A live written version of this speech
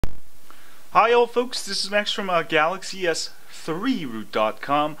Hi all folks, this is Max from Galaxy S3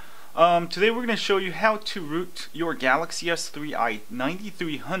 root.com. Today we're going to show you how to root your Galaxy S3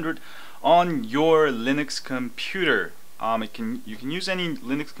 i9300 on your Linux computer. You can use any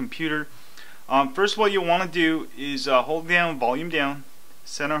Linux computer. First, what you want to do is hold down volume down,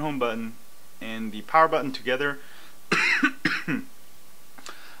 center home button, and the power button together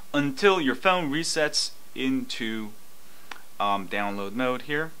until your phone resets into download mode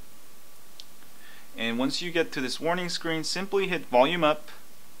here. And once you get to this warning screen, simply hit volume up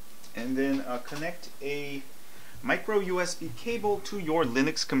and then connect a micro USB cable to your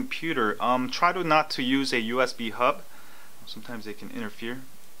Linux computer. Try not to use a USB hub. Sometimes they can interfere.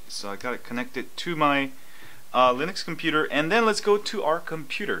 So I got it connected to my Linux computer, and then let's go to our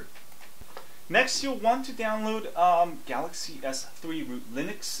computer. Next, you'll want to download Galaxy S3 root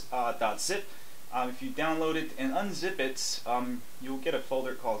Linux.zip. If you download it and unzip it, you'll get a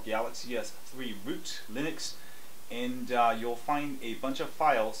folder called Galaxy S3 root Linux, and you'll find a bunch of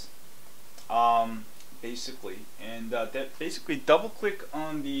files, basically. And basically, double click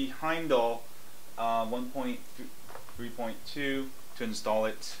on the Heimdall 1.3.2 to install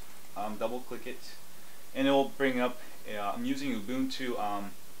it. Double click it, and it will bring up. I'm using Ubuntu.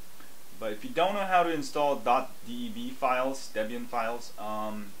 But if you don't know how to install .deb files, Debian files,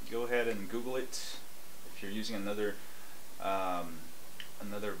 go ahead and Google it. If you're using another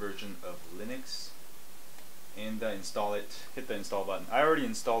version of Linux, and install it. Hit the install button. I already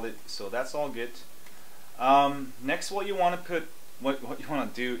installed it, so that's all good. Next, what you want to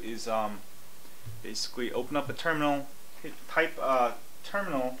do is basically open up a terminal. Type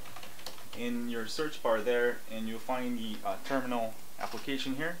terminal in your search bar there, and you'll find the terminal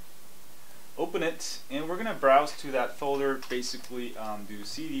application here. Open it, and we're gonna browse to that folder. Basically, do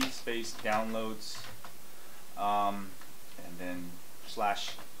cd space downloads, and then /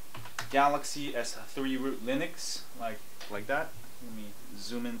 Galaxy S3 root Linux, like that. Let me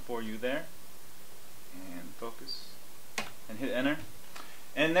zoom in for you there, and focus, and hit enter.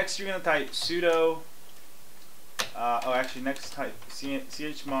 And next, you're gonna type sudo. Next type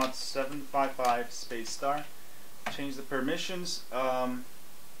chmod 755 space star. Change the permissions.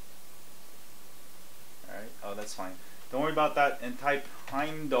 Alright, oh, that's fine. Don't worry about that, and type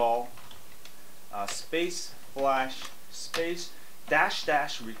Heimdall space space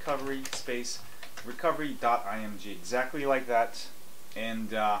 -- recovery space recovery.img, exactly like that, and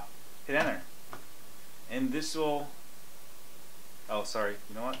hit enter. And this will, oh sorry,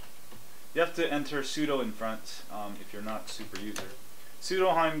 you know what? You have to enter sudo in front if you're not super user.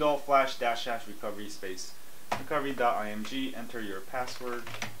 Sudo Heimdall / -- recovery space recovery.img, enter your password,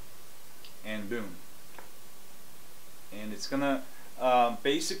 and boom. And it's gonna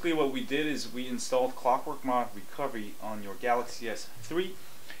basically what we did is we installed clockworkmod recovery on your Galaxy S3,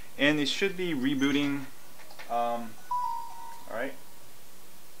 and it should be rebooting. Alright,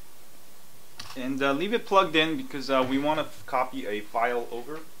 and leave it plugged in because we want to copy a file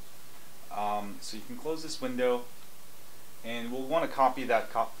over. So you can close this window, and we'll want to copy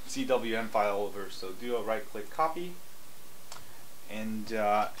that CWM file over. So do a right click copy, and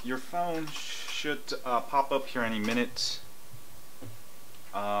your phone should pop up here any minute.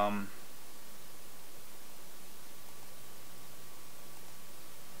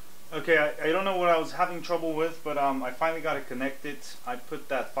 Okay, I don't know what I was having trouble with, but I finally got it connected. I put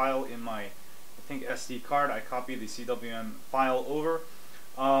that file in my, I think, SD card. I copied the CWM file over.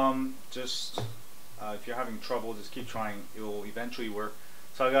 If you're having trouble, just keep trying. It will eventually work.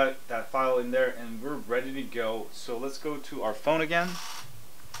 So I got that file in there, and we're ready to go. So let's go to our phone again.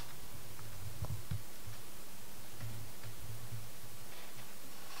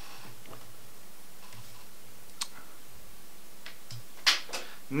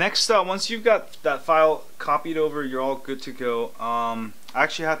 Next, once you've got that file copied over, you're all good to go. I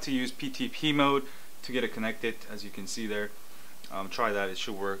actually had to use PTP mode to get it connected, as you can see there. Try that, it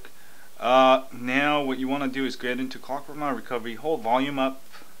should work. Now what you want to do is get into clockworkmod recovery, hold volume up,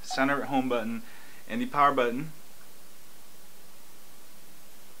 center home button, and the power button.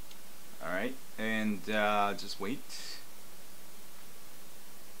 Alright, and just wait.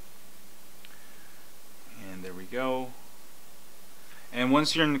 And there we go. And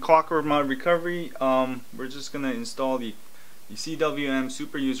once you're in the clockworkmod recovery, we're just going to install the CWM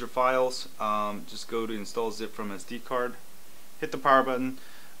super user files. Just go to install zip from SD card, hit the power button,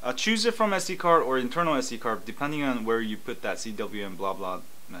 choose it from SD card or internal SD card, depending on where you put that CWM blah blah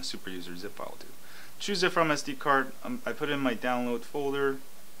super user zip file to. Choose it from SD card. I put it in my download folder,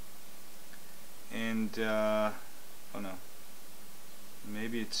 and oh no,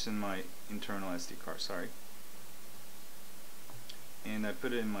 maybe it's in my internal SD card, sorry. and I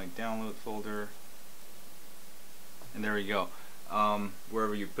put it in my download folder, and there we go.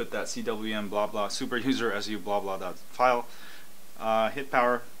 Wherever you put that CWM blah blah super user SU blah blah dot file, hit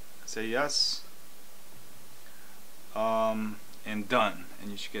power, say yes, and done,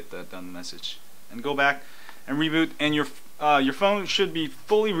 and you should get that done message. And go back and reboot, and your phone should be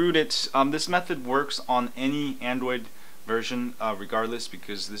fully rooted. This method works on any Android version regardless,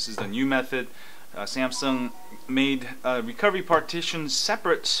 because this is the new method. Samsung made recovery partitions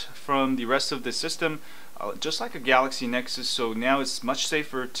separate from the rest of the system, just like a Galaxy Nexus, so now it's much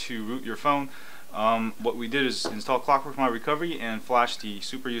safer to root your phone. What we did is install clockworkmod recovery and flash the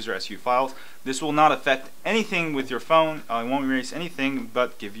super user SU files. This will not affect anything with your phone. It won't erase anything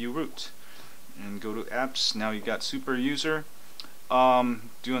but give you root. And go to apps. Now you got super user. Do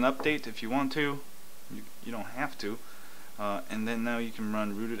an update if you want to. You don't have to. And then now you can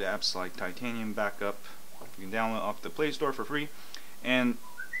run rooted apps like Titanium Backup. You can download off the Play Store for free, and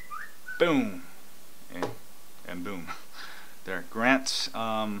boom, and boom, there, grant.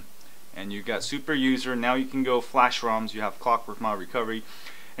 And you got super user. Now you can go flash ROMs. You have clockworkmod recovery.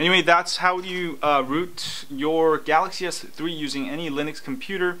 Anyway, that's how you root your Galaxy S3 using any Linux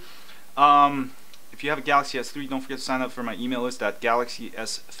computer. If you have a Galaxy S3, don't forget to sign up for my email list at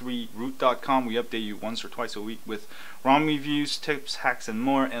galaxys3root.com. We update you once or twice a week with ROM reviews, tips, hacks, and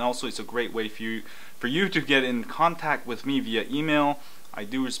more. And also, it's a great way for you to get in contact with me via email. I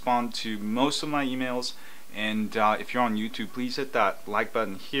do respond to most of my emails. And if you're on YouTube, please hit that like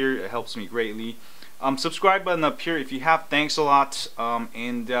button here. It helps me greatly. Subscribe button up here if you have. Thanks a lot.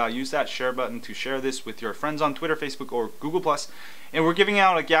 And use that share button to share this with your friends on Twitter, Facebook, or Google+. And we're giving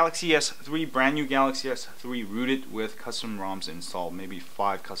out a Galaxy S3, brand new Galaxy S3 rooted with custom ROMs installed, maybe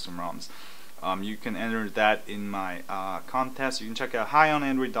 5 custom ROMs. You can enter that in my contest. You can check out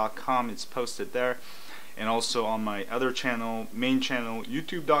highonandroid.com. It's posted there. And also on my other channel, main channel,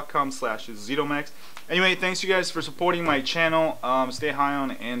 youtube.com/ZitoMax. Anyway, thanks you guys for supporting my channel. Stay high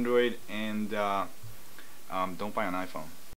on Android, and don't buy an iPhone.